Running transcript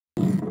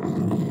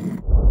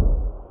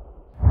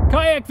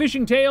Kayak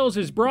Fishing Tales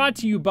is brought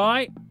to you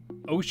by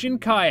Ocean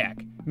Kayak,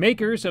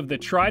 makers of the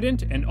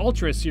Trident and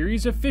Ultra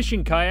series of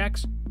fishing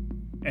kayaks,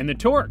 and the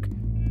Torque,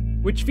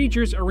 which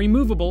features a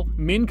removable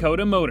Minn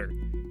Kota motor.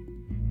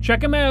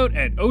 Check them out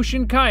at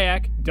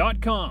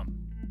oceankayak.com.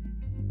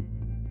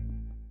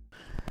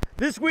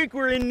 This week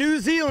we're in New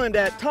Zealand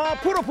at Ta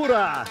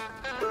Purapura.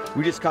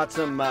 We just caught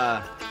some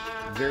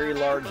very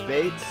large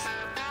baits,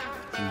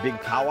 some big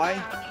kawai,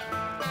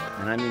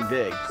 and I mean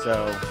big.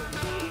 So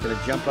I'm gonna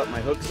jump up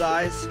my hook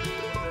size.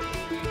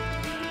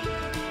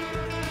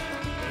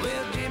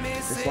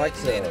 Just like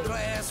so.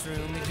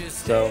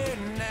 So,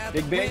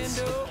 big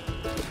baits,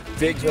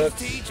 big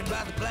hooks,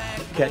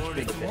 catch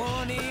big fish.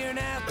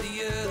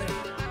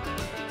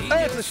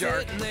 That's a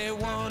shark.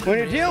 When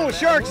you're dealing with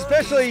sharks,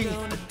 especially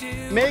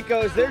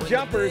makos, they're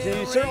jumpers, and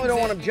you certainly don't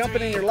want them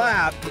jumping in your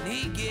lap.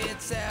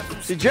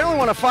 So you generally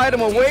want to fight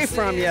them away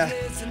from you.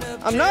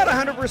 I'm not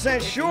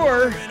 100%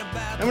 sure.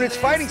 I mean, it's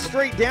fighting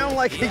straight down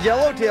like a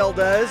yellowtail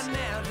does.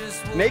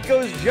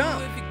 Makos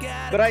jump,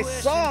 but I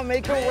saw a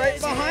mako right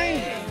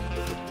behind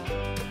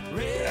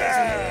me.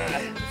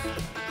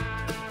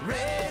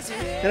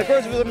 And of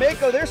course, with a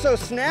mako, they're so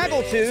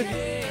snaggle-toothed,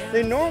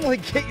 they normally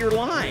get your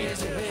line.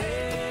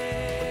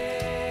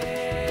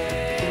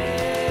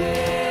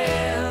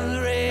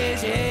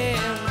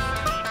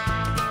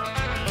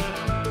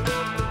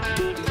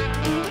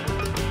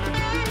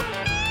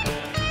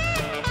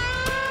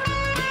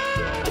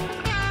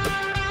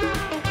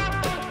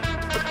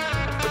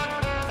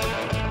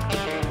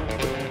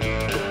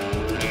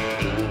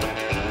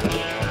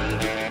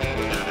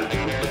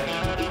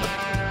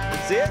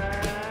 See it?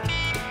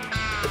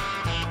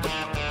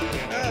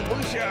 Ah,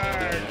 blue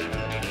shark.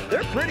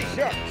 They're pretty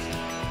sharks.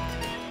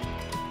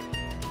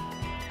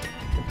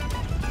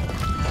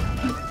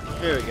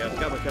 There we go.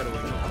 Got my cutaway.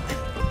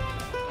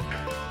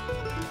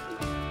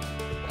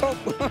 Oh,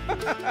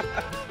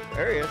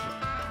 there he is.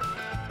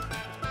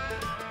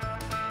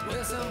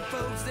 Well, some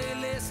folks they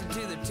listen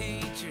to the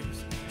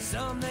teachers,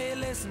 some they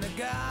listen to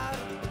God,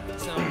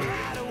 some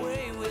ride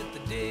away with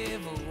the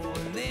devil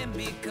and then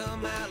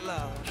become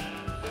outlaws.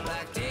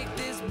 Like take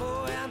this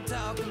boy I'm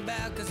talking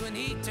about, cause when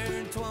he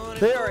turned 20,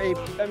 They are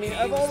I mean,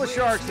 of all the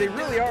sharks, they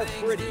really are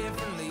pretty.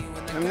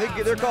 I mean,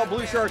 they're called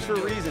blue sharks for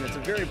a reason. It's a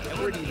very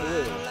pretty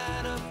blue.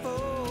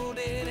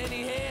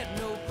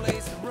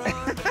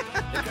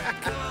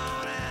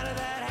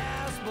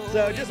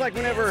 So just like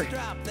whenever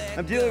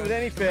I'm dealing with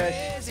any fish,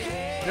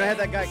 and I had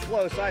that guy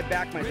close, I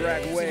back my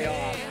drag way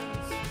off.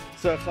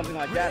 So if something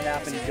like that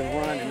happened, he can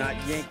run and not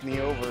yank me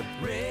over.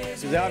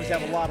 Because they obviously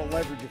have a lot of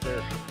leverage if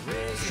they're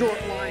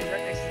short line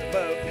right next to the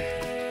boat.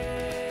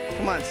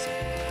 Come on.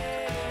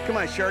 Come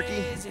on,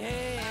 Sharky.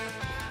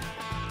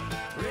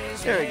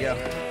 There we go.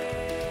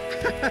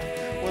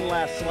 One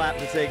last slap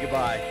to say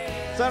goodbye.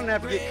 So I don't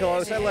have to get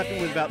close. I left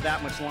him with about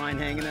that much line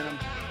hanging in him.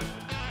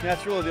 And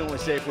that's really the only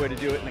safe way to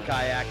do it in the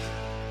kayaks.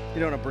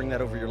 You don't want to bring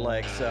that over your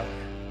legs, so.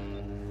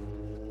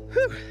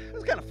 Whew, it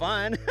was kind of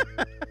fun.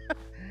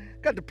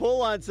 Got to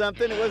pull on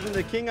something. It wasn't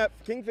the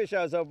kingfish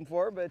I was hoping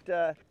for, but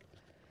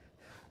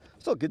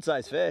still a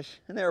good-sized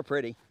fish, and they were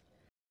pretty.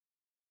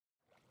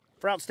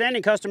 For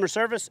outstanding customer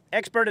service,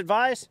 expert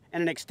advice,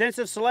 and an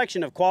extensive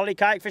selection of quality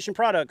kayak fishing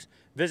products,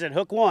 visit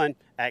Hook One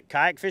at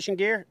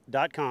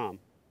kayakfishinggear.com.